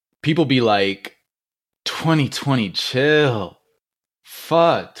people be like, 2020, chill.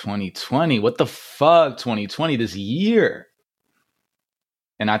 Fuck 2020. What the fuck 2020 this year?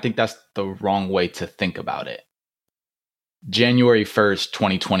 And I think that's the wrong way to think about it. January 1st,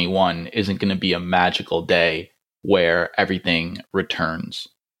 2021 isn't going to be a magical day where everything returns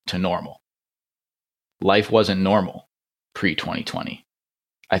to normal. Life wasn't normal pre-2020.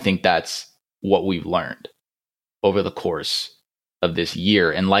 I think that's what we've learned over the course of this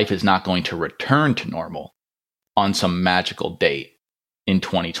year. And life is not going to return to normal on some magical date in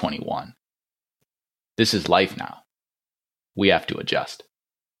 2021. This is life now. We have to adjust.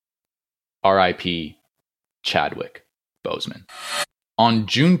 R.I.P. Chadwick Boseman. On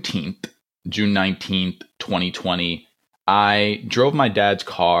June 19th, 2020, I drove my dad's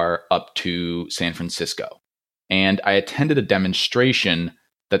car up to San Francisco, and I attended a demonstration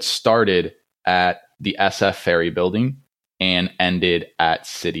that started at the SF Ferry Building and ended at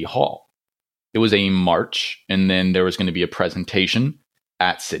City Hall. It was a march, and then there was going to be a presentation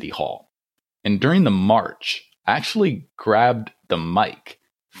at City Hall. And during the march, I actually grabbed the mic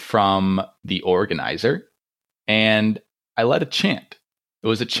from the organizer, and I led a chant. It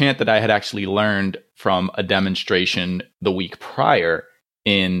was a chant that I had actually learned from a demonstration the week prior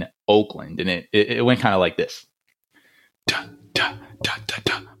in Oakland, and it went kind of like this. Da, da, da, da,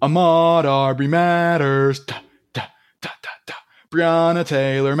 da. Ahmaud Arbery matters. Da, da, da, da, da. Breonna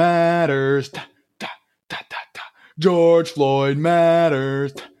Taylor matters. Da, da, da, da, da. George Floyd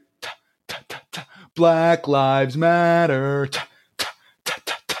matters. Da, da, da, da, da. Black Lives Matter. Da, da, da,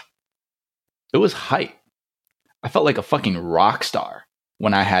 da, da. It was hype. I felt like a fucking rock star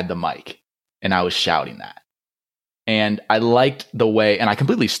when I had the mic and I was shouting that. And I liked the way, and I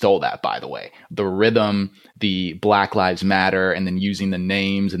completely stole that, by the way, the rhythm, the Black Lives Matter, and then using the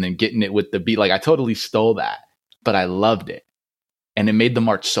names and then getting it with the beat. Like, I totally stole that, but I loved it. And it made the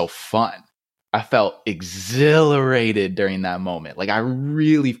march so fun. I felt exhilarated during that moment. Like, I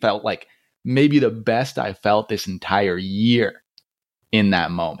really felt like maybe the best I felt this entire year in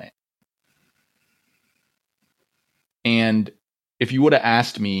that moment. And if you would have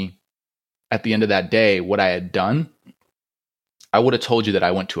asked me at the end of that day what I had done, I would have told you that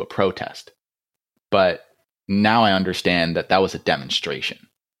I went to a protest. But now I understand that that was a demonstration.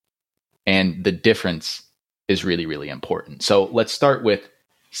 And the difference is really, really important. So let's start with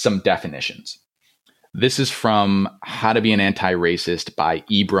some definitions. This is from How to Be an Anti-Racist by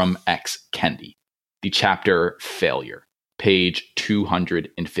Ibram X. Kendi, the chapter Failure, page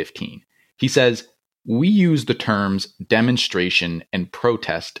 215. He says, we use the terms demonstration and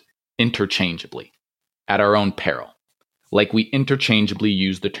protest interchangeably at our own peril, like we interchangeably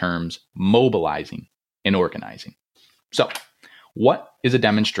use the terms mobilizing and organizing. So, what is a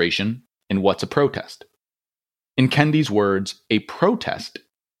demonstration and what's a protest? In Kendi's words, a protest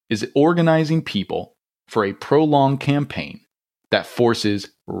is organizing people for a prolonged campaign that forces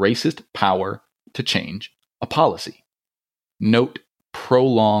racist power to change a policy. Note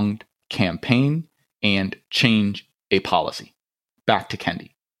prolonged campaign and change a policy. Back to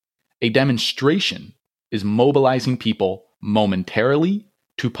Kendi. A demonstration is mobilizing people momentarily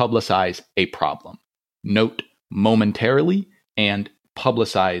to publicize a problem. Note momentarily and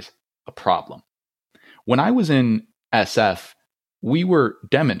publicize a problem. When I was in SF, we were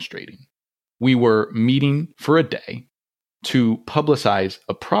demonstrating. We were meeting for a day to publicize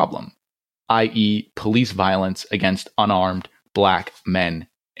a problem, i.e., police violence against unarmed Black men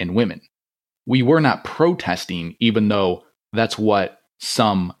and women. We were not protesting, even though that's what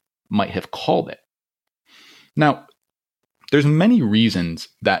some might have called it. Now, there's many reasons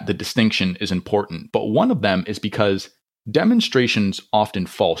that the distinction is important, but one of them is because demonstrations often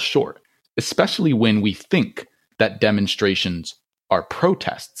fall short, especially when we think that demonstrations are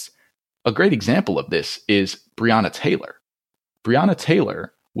protests. A great example of this is Breonna Taylor. Breonna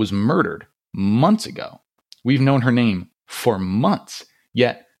Taylor was murdered months ago. We've known her name for months,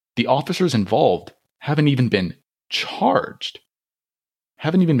 yet the officers involved haven't even been charged.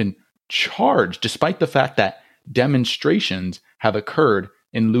 Despite the fact that demonstrations have occurred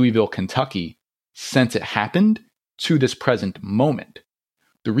in Louisville, Kentucky since it happened to this present moment.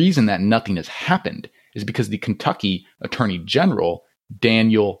 The reason that nothing has happened is because the Kentucky Attorney General,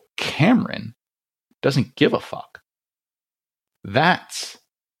 Daniel Cameron, doesn't give a fuck. That's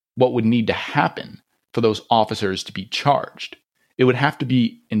what would need to happen for those officers to be charged. It would have to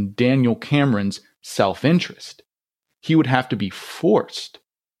be in Daniel Cameron's self-interest. He would have to be forced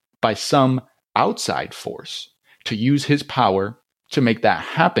by some outside force to use his power to make that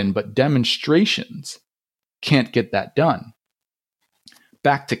happen, but demonstrations can't get that done.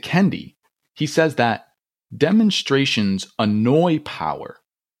 Back to Kendi, he says that demonstrations annoy power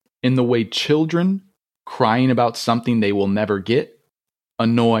in the way children crying about something they will never get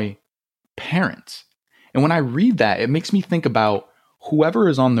annoy parents. And when I read that, it makes me think about whoever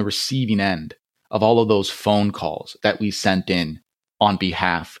is on the receiving end of all of those phone calls that we sent in on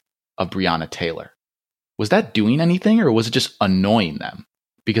behalf of Breonna Taylor. Was that doing anything, or was it just annoying them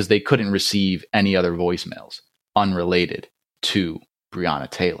because they couldn't receive any other voicemails unrelated to Breonna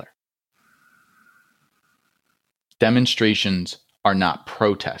Taylor? Demonstrations are not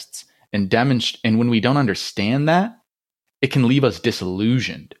protests. And when we don't understand that, it can leave us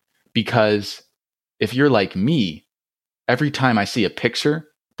disillusioned, because if you're like me, every time I see a picture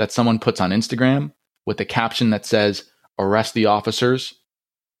that someone puts on Instagram with a caption that says, "Arrest the officers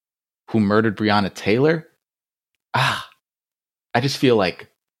who murdered Breonna Taylor," I just feel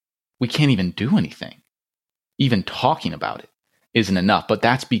like we can't even do anything. Even talking about it isn't enough. But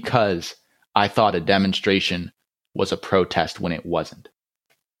that's because I thought a demonstration was a protest when it wasn't.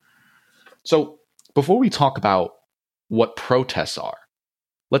 So before we talk about what protests are,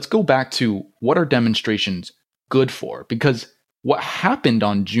 let's go back to what are demonstrations good for? Because what happened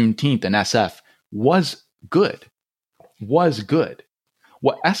on Juneteenth in SF was good. What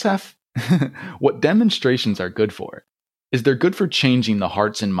demonstrations are good for is they're good for changing the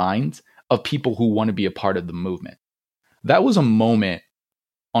hearts and minds of people who want to be a part of the movement. That was a moment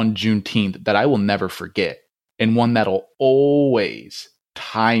on Juneteenth that I will never forget, and one that'll always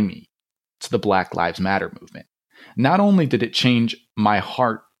tie me to the Black Lives Matter movement. Not only did it change my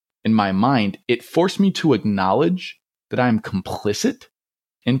heart and my mind, it forced me to acknowledge that I'm complicit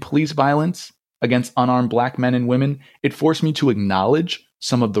in police violence against unarmed Black men and women. It forced me to acknowledge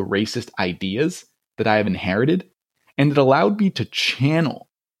some of the racist ideas that I have inherited, and it allowed me to channel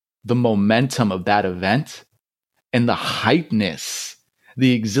the momentum of that event and the hypeness,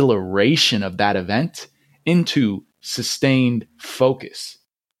 the exhilaration of that event into sustained focus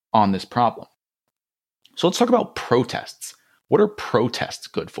on this problem. So let's talk about protests. What are protests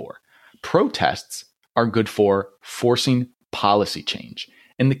good for? Protests are good for forcing policy change.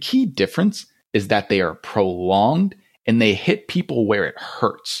 And the key difference is that they are prolonged and they hit people where it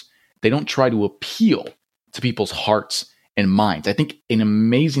hurts. They don't try to appeal to people's hearts and minds. I think an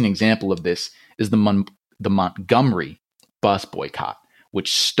amazing example of this is the Montgomery bus boycott,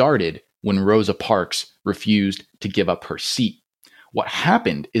 which started when Rosa Parks refused to give up her seat. What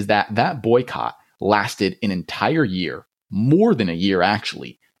happened is that boycott lasted an entire year, more than a year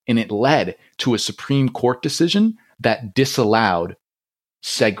actually, and it led to a Supreme Court decision that disallowed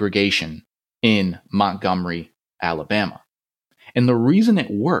segregation in Montgomery, Alabama. And the reason it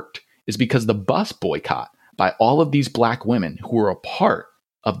worked is because the bus boycott by all of these Black women who were a part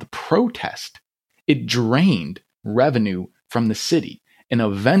of the protest, it drained revenue from the city. And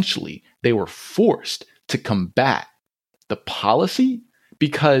eventually they were forced to combat the policy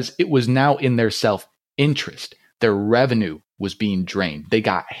because it was now in their self-interest. Their revenue was being drained. They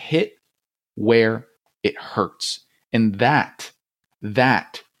got hit where it hurts. And that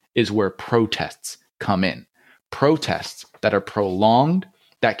is where protests come in. Protests that are prolonged,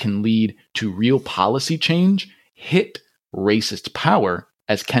 that can lead to real policy change, hit racist power,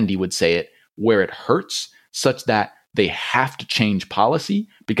 as Kendi would say it, where it hurts, such that they have to change policy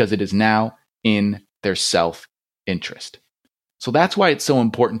because it is now in their self-interest. So that's why it's so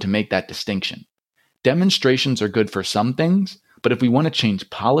important to make that distinction. Demonstrations are good for some things, but if we want to change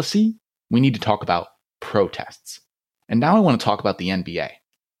policy, we need to talk about protests. And now I want to talk about the NBA.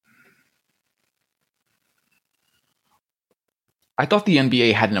 I thought the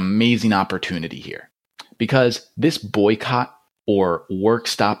NBA had an amazing opportunity here because this boycott or work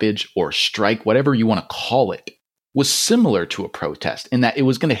stoppage or strike, whatever you want to call it, was similar to a protest in that it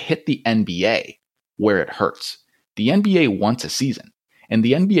was going to hit the NBA where it hurts. The NBA wants a season, and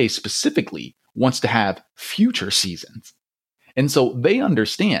the NBA specifically wants to have future seasons. And so they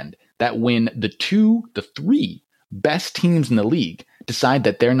understand that when the three best teams in the league decide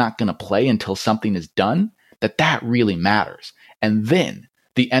that they're not going to play until something is done, that really matters. And then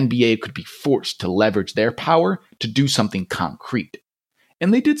the NBA could be forced to leverage their power to do something concrete.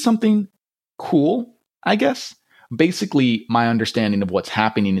 And they did something cool, I guess. Basically, my understanding of what's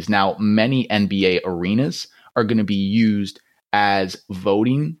happening is now many NBA arenas are going to be used as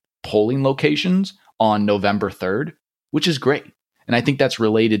polling locations on November 3rd, which is great. And I think that's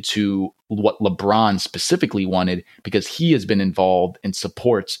related to what LeBron specifically wanted because he has been involved in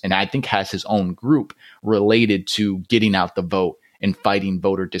supports and I think has his own group related to getting out the vote and fighting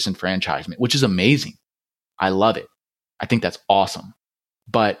voter disenfranchisement, which is amazing. I love it. I think that's awesome.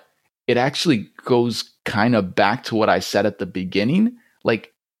 But it actually goes kind of back to what I said at the beginning.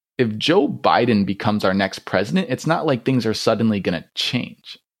 Like, if Joe Biden becomes our next president, it's not like things are suddenly going to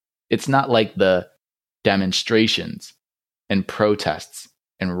change. It's not like the demonstrations and protests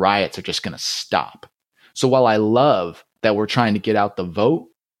and riots are just going to stop. So while I love that we're trying to get out the vote,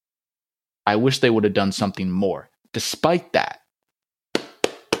 I wish they would have done something more. Despite that,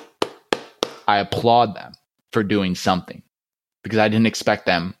 I applaud them for doing something because I didn't expect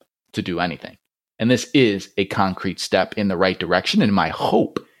them to do anything. And this is a concrete step in the right direction. And my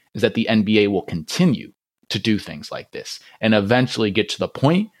hope is that the NBA will continue to do things like this and eventually get to the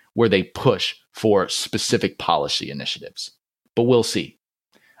point where they push for specific policy initiatives. But we'll see.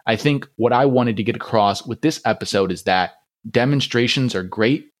 I think what I wanted to get across with this episode is that demonstrations are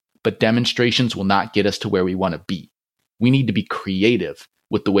great, but demonstrations will not get us to where we want to be. We need to be creative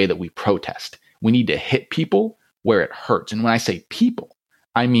with the way that we protest. We need to hit people where it hurts. And when I say people,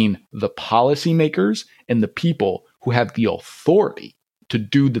 I mean the policymakers and the people who have the authority to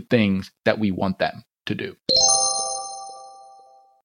do the things that we want them to do.